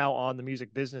course now on the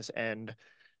music business end,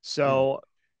 Yeah. So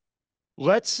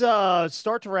let's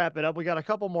start to wrap it up. We got a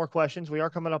couple more questions. We are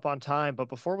coming up on time, but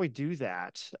before we do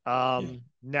that, Yeah.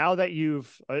 now that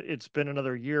it's been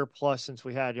another year plus since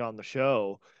we had you on the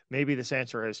show, maybe this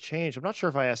answer has changed. I'm not sure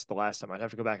if I asked the last time. I'd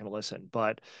have to go back and listen.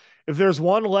 But if there's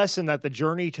one lesson that the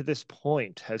journey to this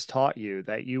point has taught you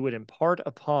that you would impart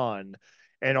upon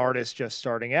an artist just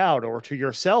starting out, or to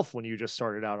yourself when you just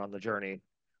started out on the journey,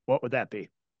 what would that be?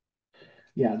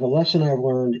 Yeah, the lesson I've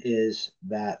learned is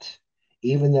that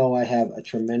even though I have a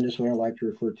tremendous, what I like to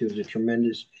refer to as a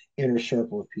tremendous inner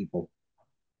circle of people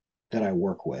that I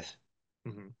work with,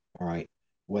 Hmm. all right,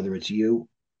 whether it's you,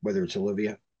 whether it's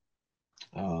Olivia,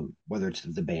 whether it's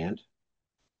the band,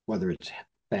 whether it's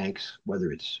Banks,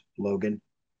 whether it's Logan,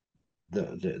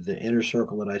 the inner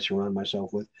circle that I surround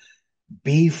myself with,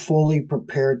 be fully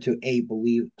prepared to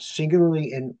believe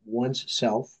singularly in one's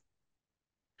self,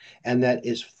 and that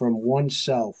is from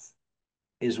oneself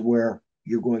is where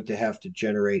you're going to have to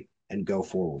generate and go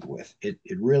forward with. It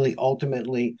really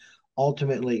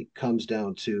ultimately comes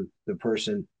down to the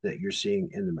person that you're seeing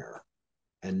in the mirror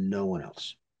and no one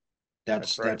else.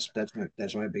 That's That's right. that's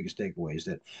that's my biggest takeaway is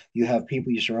that you have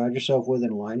people you surround yourself with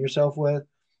and align yourself with,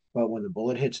 but when the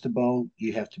bullet hits the bone,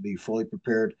 you have to be fully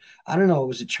prepared. I don't know. It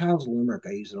was a child's limerick.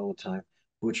 I use it all the time.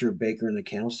 Butcher, baker, and the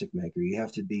candlestick maker. You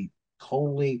have to be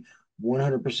totally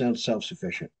 100%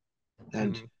 self-sufficient,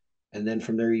 and Hmm. and then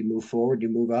from there you move forward. You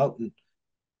move out, and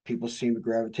people seem to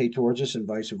gravitate towards us, and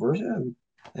vice versa,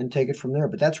 and take it from there.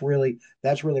 But that's really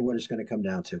what it's going to come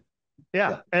down to.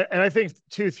 Yeah, Yeah. and I think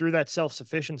too through that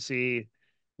self-sufficiency,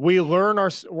 we learn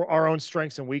our own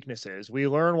strengths and weaknesses. We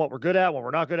learn what we're good at, what we're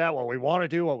not good at, what we want to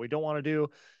do, what we don't want to do,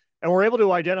 and we're able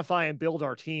to identify and build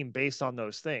our team based on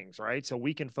those things, right? So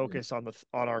we can Yeah. focus on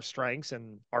our strengths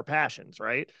and our passions,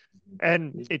 right?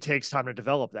 And it takes time to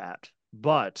develop that.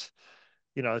 But,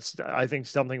 it's I think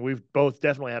something we've both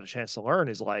definitely had a chance to learn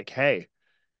is like, hey,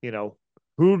 you know,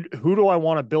 who do I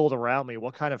want to build around me?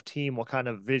 What kind of team, what kind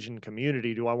of vision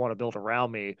community do I want to build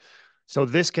around me? So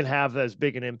this can have as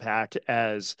big an impact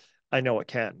as I know it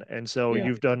can. And so Yeah.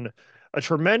 you've done a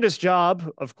tremendous job,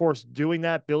 of course, doing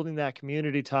that, building that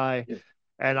community tie. Yeah.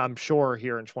 And I'm sure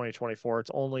here in 2024,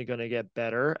 it's only going to get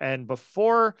better. And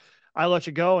before I let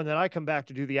you go and then I come back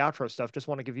to do the outro stuff, just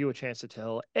want to give you a chance to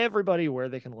tell everybody where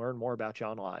they can learn more about you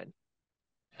online.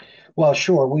 Well,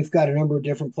 sure. We've got a number of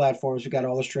different platforms. We've got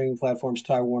all the streaming platforms.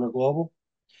 Ty Warner Global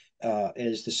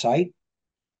is the site.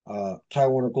 Ty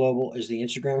Warner Global is the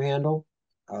Instagram handle.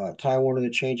 Ty Warner the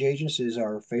Change Agents is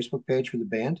our Facebook page for the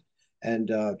band.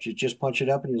 And just punch it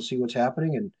up and you'll see what's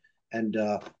happening. And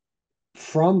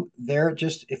from there,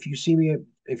 just if you see me on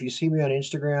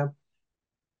Instagram,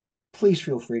 please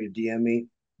feel free to DM me.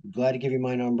 I'm glad to give you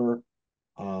my number.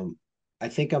 Um, I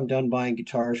think I'm done buying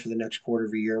guitars for the next quarter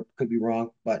of a year. Could be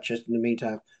wrong, but just in the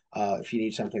meantime, if you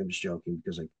need something, I'm just joking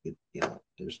because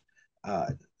there's uh,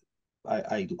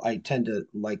 I tend to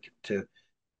like to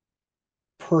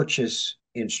purchase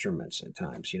instruments at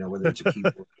times. Whether it's a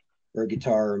keyboard or a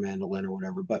guitar or a mandolin or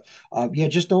whatever. But yeah,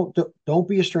 just don't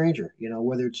be a stranger.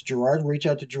 Whether it's Gerard, reach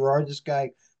out to Gerard. This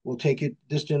guy will take it.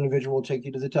 This individual will take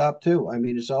you to the top too. I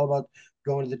mean, it's all about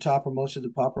going to the top or most of the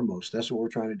poppermost. That's what we're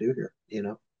trying to do here.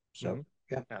 So Mhm.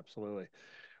 yeah. Absolutely.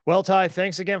 Well, Ty,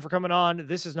 thanks again for coming on.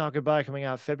 This is Not Goodbye coming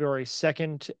out February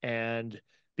 2nd, and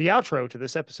the outro to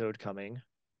this episode coming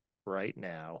right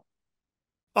now.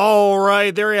 All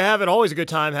right, there you have it. Always a good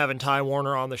time having Ty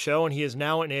Warner on the show, and he is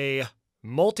now in a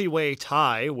multi-way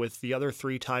tie with the other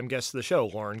three-time guests of the show,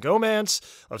 Lauren Gomez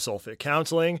of Soulfit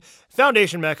Counseling,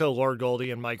 Foundation Mecca, Lord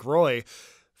Goldie, and Mike Roy.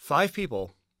 5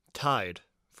 people tied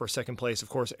for second place. Of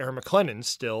course, Aaron McLennan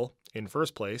still in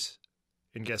first place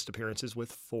in guest appearances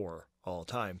with 4 all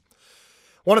time.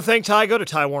 Want to thank Ty. Go to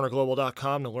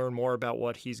TyWarnerGlobal.com to learn more about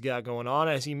what he's got going on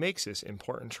as he makes this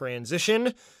important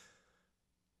transition.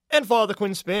 And follow The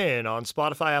Quinn Spin on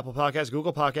Spotify, Apple Podcasts,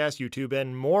 Google Podcasts, YouTube,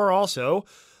 and more. Also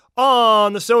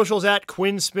on the socials at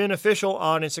Quinn Spin Official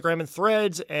on Instagram and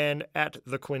Threads, and at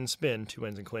The Quinn Spin, 2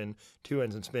 N's in Quinn, 2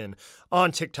 N's in Spin,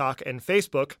 on TikTok and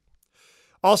Facebook.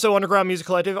 Also, Underground Music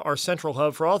Collective, our central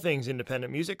hub for all things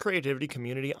independent music, creativity,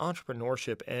 community,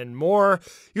 entrepreneurship, and more.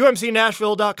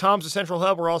 UMCNashville.com is the central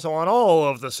hub. We're also on all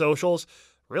of the socials,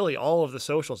 really all of the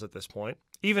socials at this point,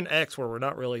 even X, where we're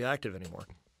not really active anymore.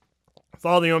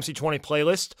 Follow the UMC 20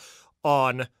 playlist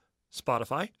on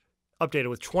Spotify, updated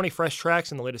with 20 fresh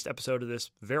tracks in the latest episode of this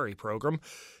very program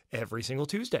every single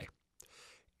Tuesday.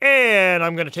 And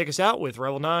I'm going to take us out with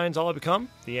Rebel Nine's All I Become,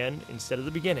 the end instead of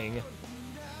the beginning.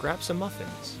 Grab some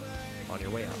muffins on your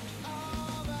way out.